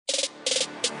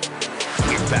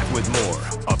back with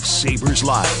more of Sabres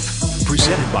Live,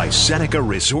 presented by Seneca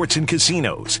Resorts and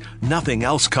Casinos. Nothing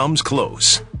else comes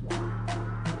close.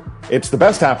 It's the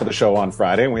best half of the show on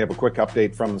Friday, and we have a quick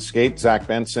update from the skate. Zach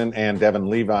Benson and Devin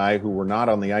Levi, who were not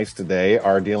on the ice today,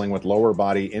 are dealing with lower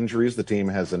body injuries. The team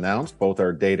has announced both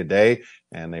are day-to-day,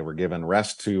 and they were given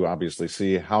rest to obviously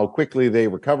see how quickly they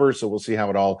recover. So we'll see how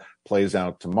it all plays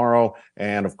out tomorrow.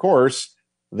 And of course,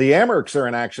 the Amhersts are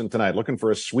in action tonight, looking for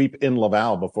a sweep in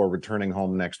Laval before returning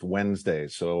home next Wednesday.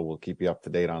 So we'll keep you up to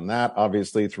date on that,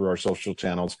 obviously, through our social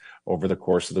channels over the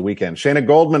course of the weekend. Shayna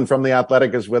Goldman from The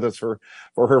Athletic is with us for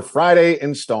her Friday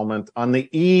installment on the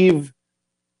eve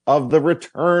of the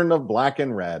return of Black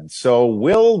and Red. So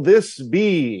will this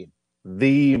be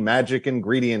the magic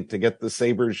ingredient to get the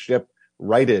Sabres ship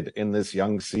righted in this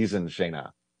young season, Shayna?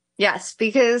 Yes,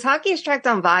 because hockey is tracked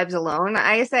on vibes alone.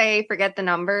 I say forget the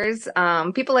numbers.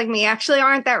 People like me actually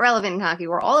aren't that relevant in hockey.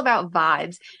 We're all about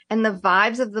vibes. And the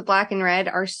vibes of the Black and Red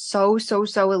are so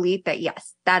elite that,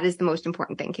 yes, that is the most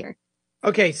important thing here.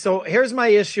 Okay, so here's my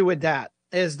issue with that,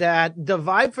 is that the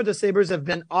vibe for the Sabres have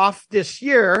been off this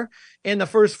year in the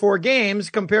first 4 games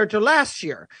compared to last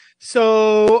year.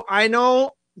 So I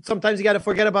know sometimes you got to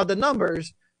forget about the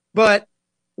numbers, but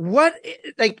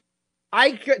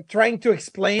I trying to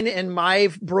explain in my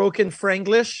broken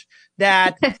Franglish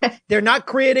that they're not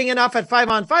creating enough at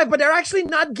 5-on-5, but they're actually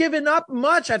not giving up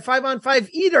much at 5-on-5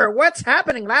 either. What's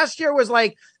happening? Last year was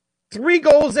like 3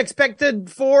 goals expected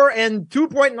for and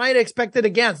 2.9 expected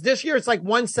against. This year it's like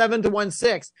 1.7 to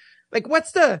 1.6. Like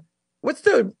what's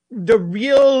the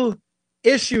real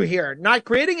issue here? Not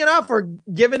creating enough or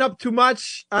giving up too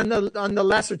much on the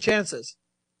lesser chances?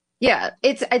 Yeah,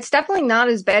 it's definitely not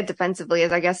as bad defensively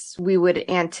as I guess we would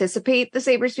anticipate the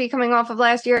Sabres to be coming off of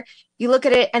last year. You look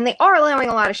at it and they are allowing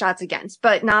a lot of shots against,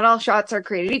 but not all shots are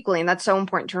created equally. And that's so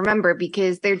important to remember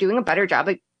because they're doing a better job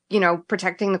at,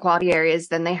 protecting the quality areas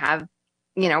than they have,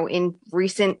 in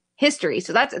recent history.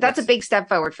 So that's a big step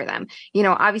forward for them.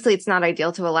 Obviously it's not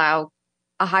ideal to allow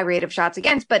a high rate of shots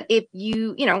against, but if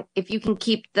you can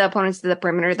keep the opponents to the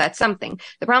perimeter, that's something.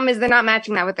 The problem is they're not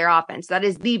matching that with their offense. That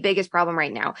is the biggest problem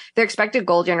right now. Their expected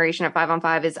goal generation at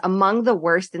 5-on-5 is among the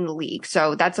worst in the league.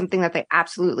 So that's something that they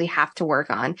absolutely have to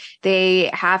work on. They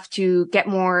have to get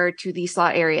more to the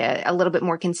slot area a little bit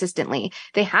more consistently.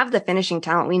 They have the finishing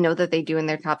talent. We know that they do in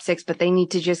their top 6, but they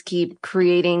need to just keep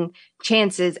creating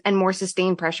chances and more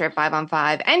sustained pressure at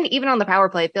 5-on-5. And even on the power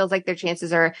play, it feels like their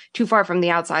chances are too far from the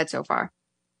outside so far.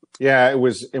 Yeah, it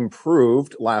was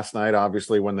improved last night,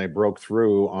 obviously, when they broke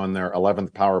through on their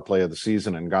 11th power play of the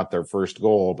season and got their first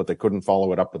goal, but they couldn't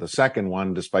follow it up with a second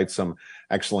one, despite some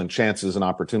excellent chances and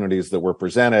opportunities that were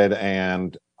presented.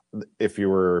 And if you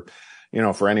were,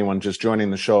 for anyone just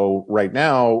joining the show right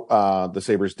now, the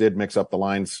Sabres did mix up the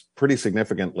lines pretty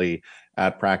significantly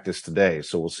at practice today.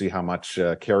 So we'll see how much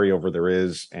carryover there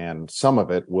is. And some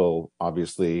of it will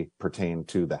obviously pertain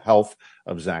to the health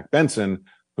of Zach Benson,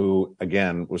 who,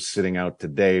 again, was sitting out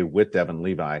today with Devin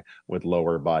Levi with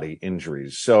lower body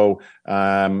injuries. So,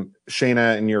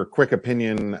 Shayna, in your quick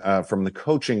opinion from the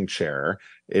coaching chair,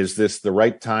 is this the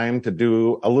right time to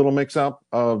do a little mix-up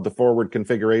of the forward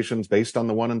configurations based on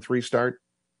the 1 and 3 start?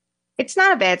 It's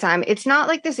not a bad time. It's not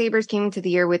like the Sabres came into the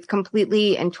year with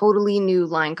completely and totally new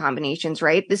line combinations,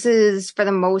 right? This is, for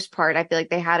the most part, I feel like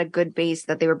they had a good base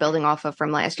that they were building off of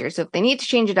from last year. So if they need to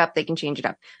change it up, they can change it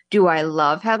up. Do I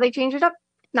love how they change it up?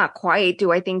 Not quite.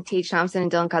 Do I think Tage Thompson and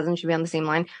Dylan Cousins should be on the same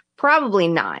line? Probably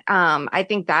not. I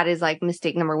think that is like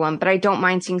mistake number 1, but I don't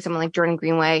mind seeing someone like Jordan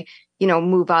Greenway,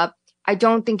 move up. I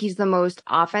don't think he's the most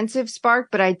offensive spark,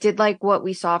 but I did like what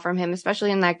we saw from him,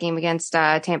 especially in that game against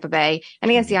Tampa Bay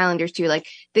and against the Islanders too. Like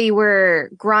they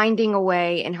were grinding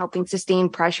away and helping sustain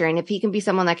pressure. And if he can be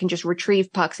someone that can just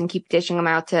retrieve pucks and keep dishing them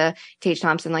out to Tage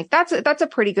Thompson, like that's a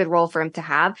pretty good role for him to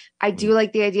have. I do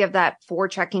like the idea of that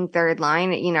forechecking third line,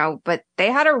 but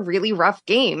they had a really rough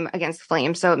game against the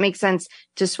Flames. So it makes sense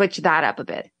to switch that up a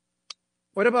bit.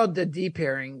 What about the D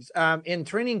pairings? In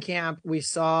training camp, we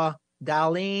saw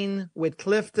Darlene with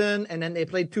Clifton, and then they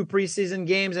played 2 preseason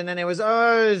games, and then it was,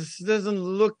 it doesn't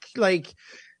look like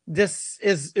this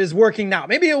is working now.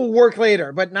 Maybe it will work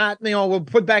later, but not, we'll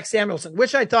put back Samuelsson,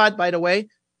 which I thought, by the way,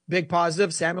 big positive.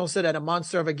 Samuelsson had a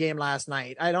monster of a game last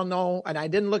night. I don't know, and I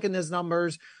didn't look in his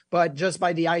numbers, but just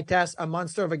by the eye test, a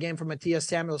monster of a game from Matthias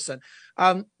Samuelsson.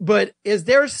 But is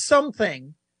there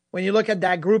something, when you look at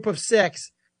that group of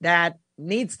 6, that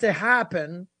needs to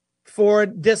happen for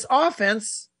this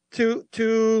offense to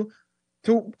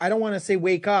I don't want to say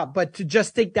wake up, but to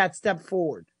just take that step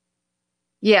forward?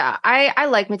 Yeah, I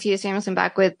like Matthias Samuelsson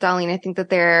back with Dahlin. I think that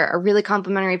they're a really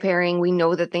complementary pairing. We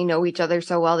know that they know each other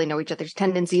so well. They know each other's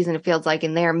tendencies, and it feels like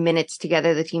in their minutes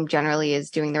together, the team generally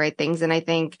is doing the right things. And I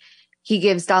think he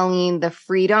gives Dahlin the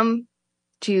freedom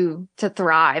to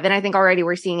thrive. And I think already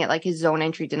we're seeing it, like his zone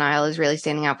entry denial is really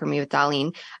standing out for me with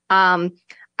Dahlin.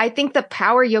 I think the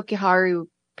Power Jokiharju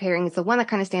pairing is the one that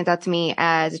kind of stands out to me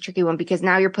as a tricky one, because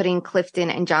now you're putting Clifton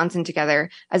and Johnson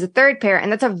together as a third pair.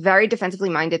 And that's a very defensively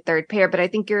minded third pair, but I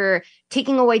think you're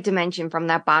taking away dimension from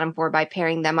that bottom four by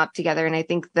pairing them up together. And I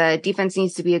think the defense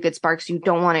needs to be a good spark. So you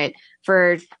don't want it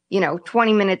for,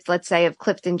 20 minutes, let's say, of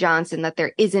Clifton Johnson, that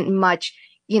there isn't much,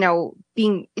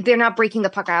 they're not breaking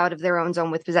the puck out of their own zone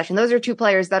with possession. Those are two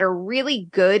players that are really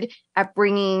good at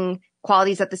bringing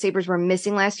qualities that the Sabres were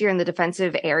missing last year in the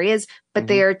defensive areas, but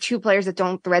they are two players that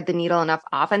don't thread the needle enough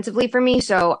offensively for me.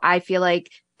 So I feel like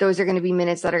those are going to be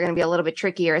minutes that are going to be a little bit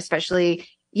trickier, especially,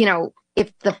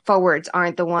 if the forwards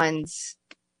aren't the ones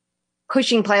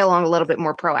pushing play along a little bit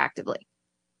more proactively.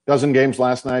 Dozen games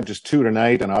last night, just 2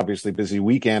 tonight, and obviously busy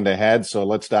weekend ahead. So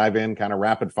let's dive in kind of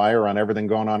rapid fire on everything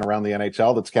going on around the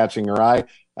NHL that's catching your eye.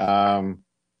 Is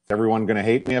everyone going to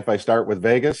hate me if I start with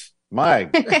Vegas? My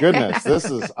goodness, this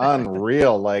is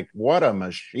unreal. Like, what a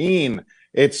machine.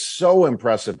 It's so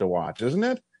impressive to watch, isn't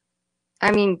it? I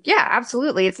mean, yeah,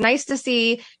 absolutely. It's nice to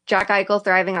see Jack Eichel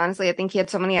thriving. Honestly, I think he had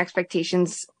so many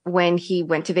expectations when he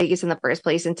went to Vegas in the first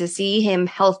place, and to see him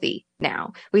healthy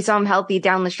now. We saw him healthy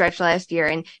down the stretch last year,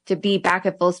 and to be back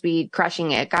at full speed,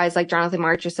 crushing it. Guys like Jonathan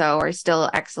Marchessault are still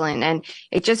excellent. And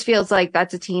it just feels like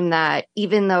that's a team that,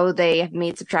 even though they have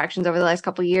made subtractions over the last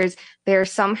couple of years, they're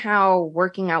somehow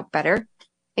working out better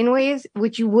in ways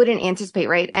which you wouldn't anticipate,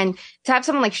 right? And to have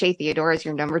someone like Shea Theodore as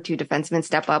your number 2 defenseman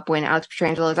step up when Alex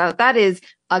Pietrangelo is out, that is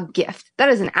a gift. That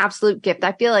is an absolute gift.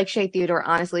 I feel like Shea Theodore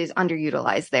honestly is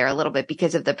underutilized there a little bit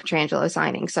because of the Pietrangelo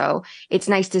signing. So it's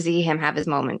nice to see him have his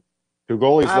moment. 2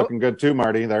 goalies looking good too,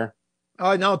 Marty, there.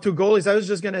 Oh, no, 2 goalies. I was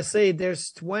just going to say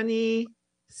there's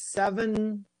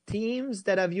 27 teams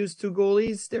that have used 2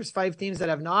 goalies. There's 5 teams that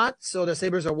have not. So the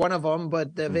Sabres are one of them,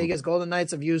 but the Vegas Golden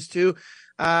Knights have used 2.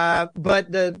 But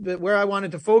where I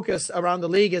wanted to focus around the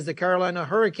league is the Carolina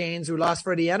Hurricanes, who lost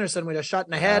Freddie Anderson with a shot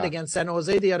in the head against San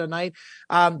Jose the other night.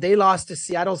 They lost to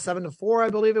Seattle 7-4, I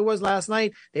believe it was last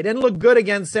night. They didn't look good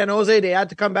against San Jose. They had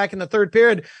to come back in the third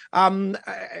period.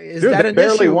 They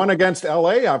barely won against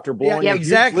LA after blowing a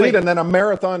huge lead, and then a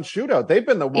marathon shootout. They've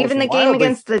been the most even the game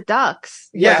against the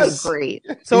Ducks. Yes, great.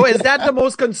 So is that the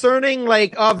most concerning,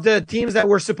 like, of the teams that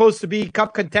were supposed to be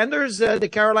cup contenders, the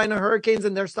Carolina Hurricanes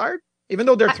in their start? Even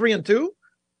though they're 3-2?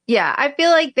 Yeah, I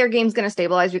feel like their game's going to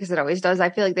stabilize because it always does. I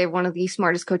feel like they have one of the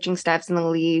smartest coaching staffs in the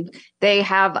league. They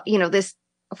have, this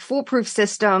foolproof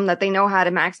system that they know how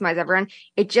to maximize everyone.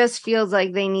 It just feels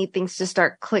like they need things to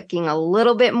start clicking a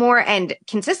little bit more and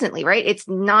consistently, right? It's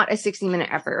not a 60-minute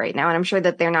effort right now, and I'm sure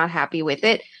that they're not happy with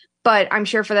it. But I'm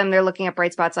sure for them, they're looking at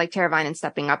bright spots like Teravainen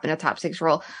stepping up in a top 6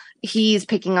 role. He's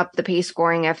picking up the pace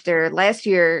scoring after last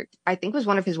year, I think was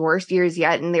one of his worst years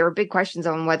yet. And there were big questions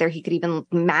on whether he could even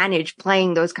manage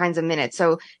playing those kinds of minutes.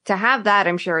 So to have that,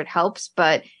 I'm sure it helps,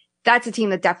 but that's a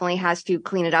team that definitely has to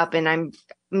clean it up. And I'm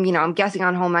guessing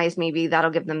on home ice, maybe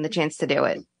that'll give them the chance to do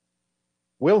it.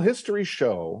 Will history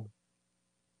show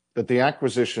that the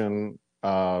acquisition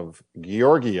of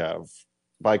Georgiev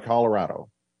by Colorado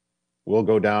will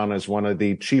go down as one of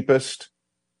the cheapest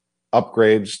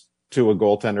upgrades to a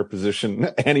goaltender position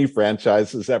any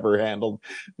franchise has ever handled?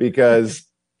 Because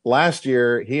last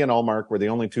year, he and Ullmark were the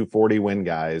only 240 win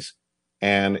guys.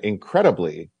 And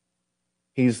incredibly,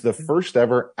 he's the first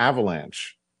ever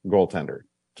Avalanche goaltender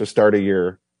to start a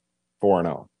year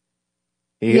 4-0.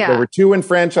 There were 2 in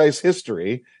franchise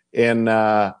history in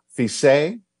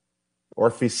Fisset or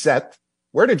Fisset.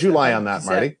 Where did you lie on that,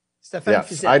 Marty?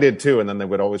 Yes, I did too. And then they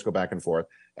would always go back and forth.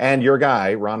 And your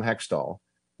guy, Ron Hextall,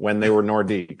 when they were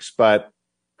Nordiques. But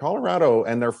Colorado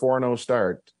and their 4-0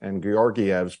 start and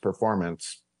Georgiev's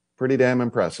performance, pretty damn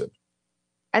impressive.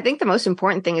 I think the most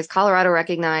important thing is Colorado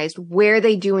recognized where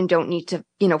they do and don't need to,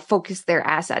 focus their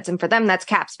assets. And for them, that's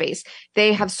cap space.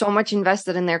 They have so much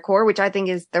invested in their core, which I think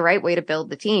is the right way to build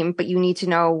the team. But you need to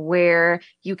know where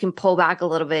you can pull back a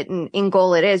little bit. And in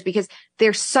goal it is, because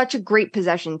they're such a great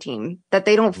possession team that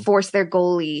they don't force their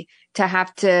goalie to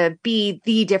have to be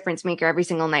the difference maker every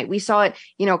single night. We saw it,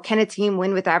 can a team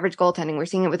win with average goaltending? We're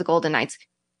seeing it with the Golden Knights.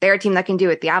 They're a team that can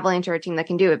do it. The Avalanche are a team that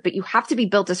can do it, but you have to be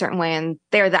built a certain way, and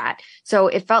they're that. So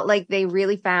it felt like they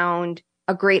really found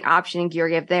a great option in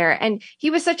Georgiev there. And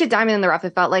he was such a diamond in the rough.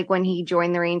 It felt like when he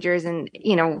joined the Rangers, and,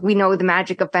 we know the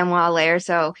magic of Benoit Allaire.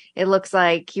 So it looks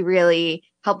like he really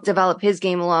helped develop his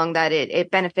game along, that it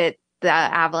benefit the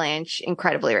Avalanche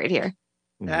incredibly right here.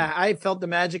 I felt the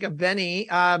magic of Benny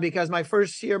because my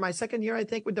second year, I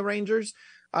think, with the Rangers,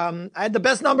 I had the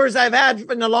best numbers I've had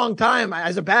in a long time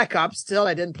as a backup. Still,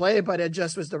 I didn't play, but it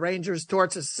just was the Rangers,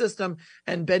 Torts' system,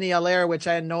 and Benny Allaire, which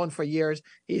I had known for years.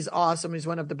 He's awesome. He's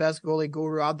one of the best goalie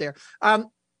guru out there.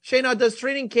 Shayna, does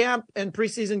training camp and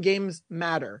preseason games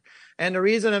matter? And the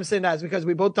reason I'm saying that is because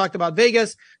we both talked about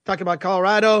Vegas, talked about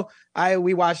Colorado.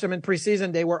 We watched them in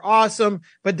preseason. They were awesome,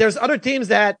 but there's other teams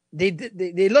that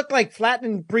they look like flat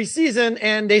in preseason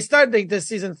and they started this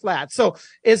season flat. So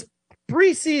is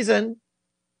preseason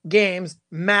games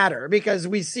matter? Because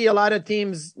we see a lot of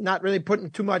teams not really putting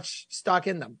too much stock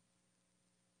in them.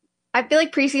 I feel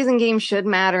like preseason games should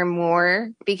matter more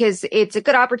because it's a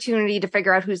good opportunity to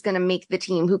figure out who's going to make the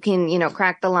team, who can,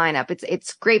 crack the lineup.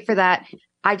 It's great for that.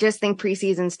 I just think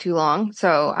preseason's too long.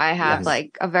 So I have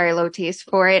like a very low taste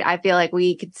for it. I feel like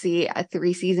we could see a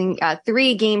 3-game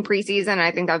preseason.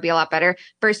 I think that would be a lot better.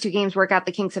 First 2 games, work out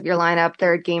the kinks of your lineup.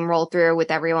 Third game, roll through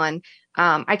with everyone.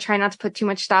 I try not to put too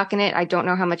much stock in it. I don't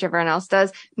know how much everyone else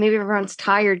does. Maybe everyone's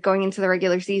tired going into the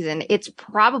regular season. It's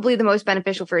probably the most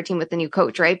beneficial for a team with the new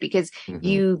coach, right? Because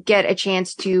you get a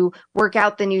chance to work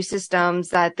out the new systems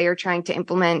that they're trying to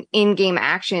implement in game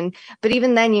action. But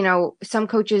even then, some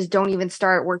coaches don't even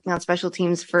start working on special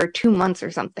teams for 2 months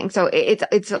or something. So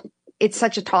it's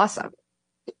such a toss up.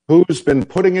 Who's been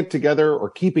putting it together or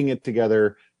keeping it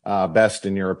together best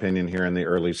in your opinion here in the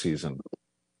early season?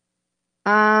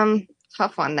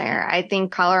 Tough one there. I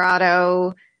think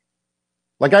Colorado.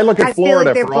 Like I look at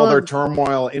Florida like for all their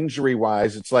turmoil injury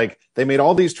wise. It's like they made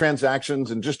all these transactions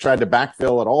and just tried to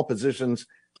backfill at all positions.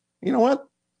 You know what?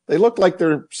 They look like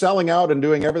they're selling out and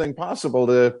doing everything possible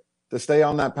to stay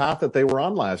on that path that they were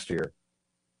on last year.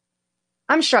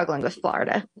 I'm struggling with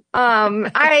Florida.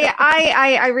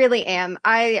 I really am.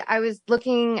 I was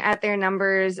looking at their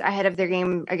numbers ahead of their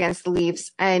game against the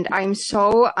Leafs, and I'm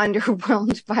so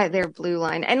underwhelmed by their blue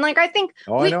line. And I think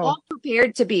we all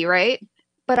prepared to be, right?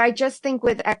 But I just think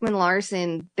with Ekman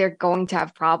Larson, they're going to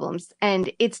have problems.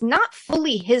 And it's not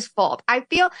fully his fault. I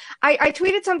feel I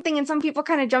tweeted something and some people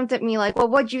kind of jumped at me like, well,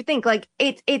 what'd you think? Like,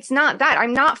 it's not that.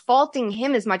 I'm not faulting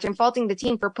him as much. I'm faulting the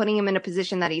team for putting him in a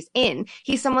position that he's in.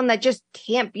 He's someone that just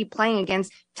can't be playing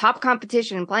against top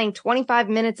competition and playing 25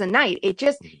 minutes a night.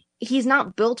 He's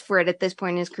not built for it at this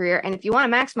point in his career. And if you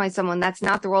want to maximize someone, that's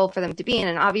not the role for them to be in.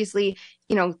 And obviously,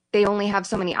 they only have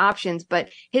so many options, but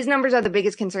his numbers are the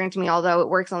biggest concern to me, although it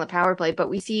works on the power play. But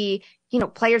we see,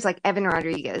 players like Evan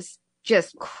Rodriguez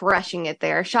just crushing it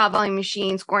there. Shot volume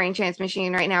machine, scoring chance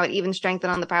machine right now at even strength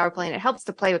and on the power play. And it helps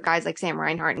to play with guys like Sam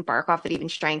Reinhart and Barkov at even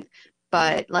strength.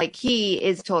 But he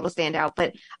is a total standout.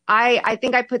 But I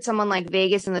think I put someone like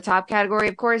Vegas in the top category.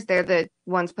 Of course, they're the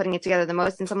ones putting it together the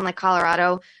most. And someone like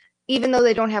Colorado, even though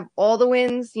they don't have all the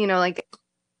wins,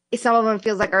 some of them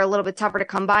feels like are a little bit tougher to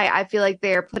come by. I feel like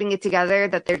they're putting it together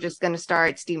that they're just going to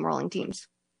start steamrolling teams.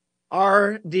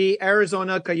 Are the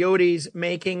Arizona Coyotes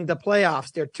making the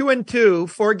playoffs? They're 2-2,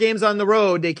 4 games on the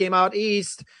road. They came out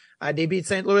east. They beat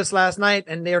St. Louis last night,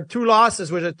 and their 2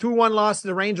 losses was a 2-1 loss to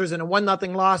the Rangers and a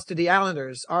 1-0 loss to the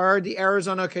Islanders. Are the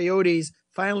Arizona Coyotes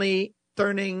finally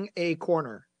turning a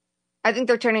corner? I think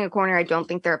they're turning a corner. I don't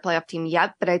think they're a playoff team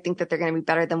yet, but I think that they're going to be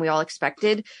better than we all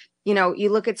expected. You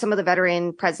look at some of the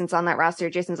veteran presence on that roster,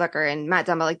 Jason Zucker and Matt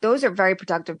Dumba, those are very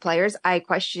productive players. I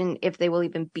question if they will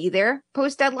even be there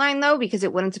post deadline though, because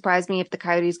it wouldn't surprise me if the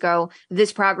Coyotes go,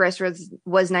 this progress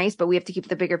was nice, but we have to keep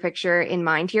the bigger picture in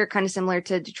mind here, kind of similar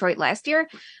to Detroit last year.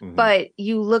 But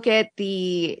you look at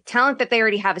the talent that they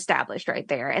already have established right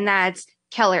there, and that's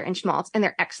Keller and Schmaltz, and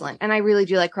they're excellent. And I really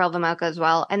do like Karel Vejmelka as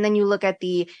well. And then you look at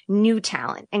the new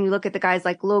talent, and you look at the guys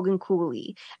like Logan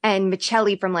Cooley and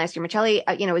Michelli from last year. Michelli,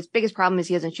 his biggest problem is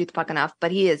he doesn't shoot the puck enough,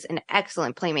 but he is an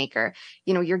excellent playmaker.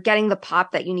 You're getting the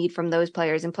pop that you need from those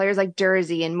players, and players like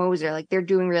Jersey and Moser, they're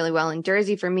doing really well. And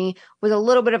Jersey for me was a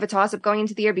little bit of a toss up going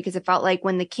into the year because it felt like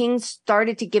when the Kings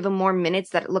started to give him more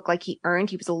minutes that it looked like he earned,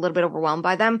 he was a little bit overwhelmed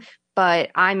by them,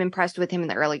 but I'm impressed with him in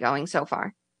the early going so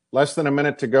far. Less than a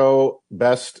minute to go.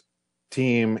 Best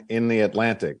team in the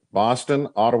Atlantic: Boston,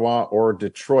 Ottawa, or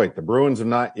Detroit? The Bruins have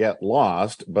not yet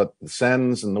lost, but the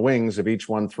Sens and the Wings have each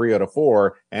won 3 out of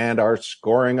 4 and are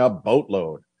scoring a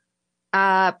boatload.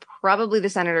 Probably the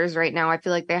Senators right now. I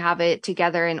feel like they have it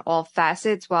together in all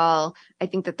facets, while I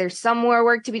think that there's some more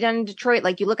work to be done in Detroit.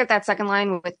 You look at that second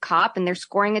line with Kopp and they're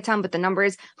scoring a ton, but the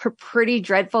numbers are pretty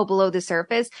dreadful below the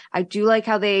surface. I do like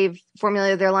how they've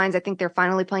formulated their lines. I think they're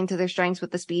finally playing to their strengths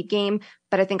with the speed game,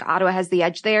 but I think Ottawa has the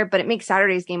edge there, but it makes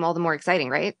Saturday's game all the more exciting,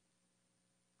 right?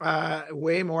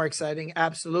 Way more exciting.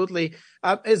 Absolutely.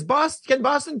 Can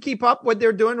Boston keep up what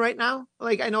they're doing right now?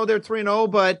 Like, I know they're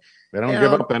 3-0, but they don't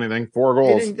give up anything. 4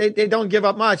 goals. They don't give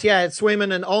up much. Yeah, it's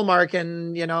Swayman and Ullmark,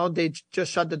 and they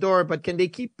just shut the door. But can they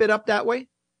keep it up that way?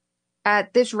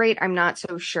 At this rate, I'm not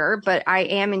so sure, but I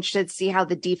am interested to see how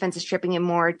the defense is tripping in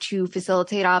more to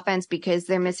facilitate offense because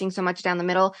they're missing so much down the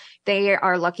middle. They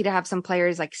are lucky to have some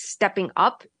players like stepping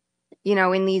up,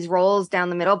 in these roles down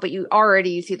the middle, but you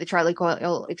see the Charlie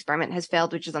Coyle experiment has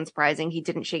failed, which is unsurprising. He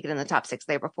didn't shake it in the top 6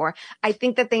 there before. I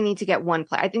think that they need to get one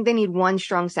play. I think they need one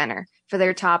strong center for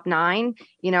their top 9,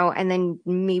 and then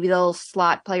maybe they'll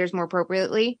slot players more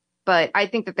appropriately. But I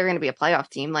think that they're going to be a playoff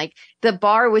team. Like the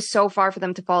bar was so far for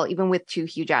them to fall, even with 2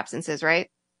 huge absences,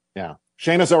 right? Yeah.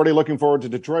 Shayna's already looking forward to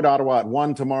Detroit, Ottawa at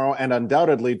 1 tomorrow, and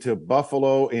undoubtedly to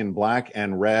Buffalo in black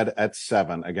and red at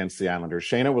 7 against the Islanders.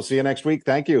 Shayna, we'll see you next week.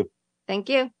 Thank you. Thank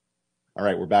you. All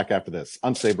right, we're back after this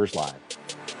on Sabres Live.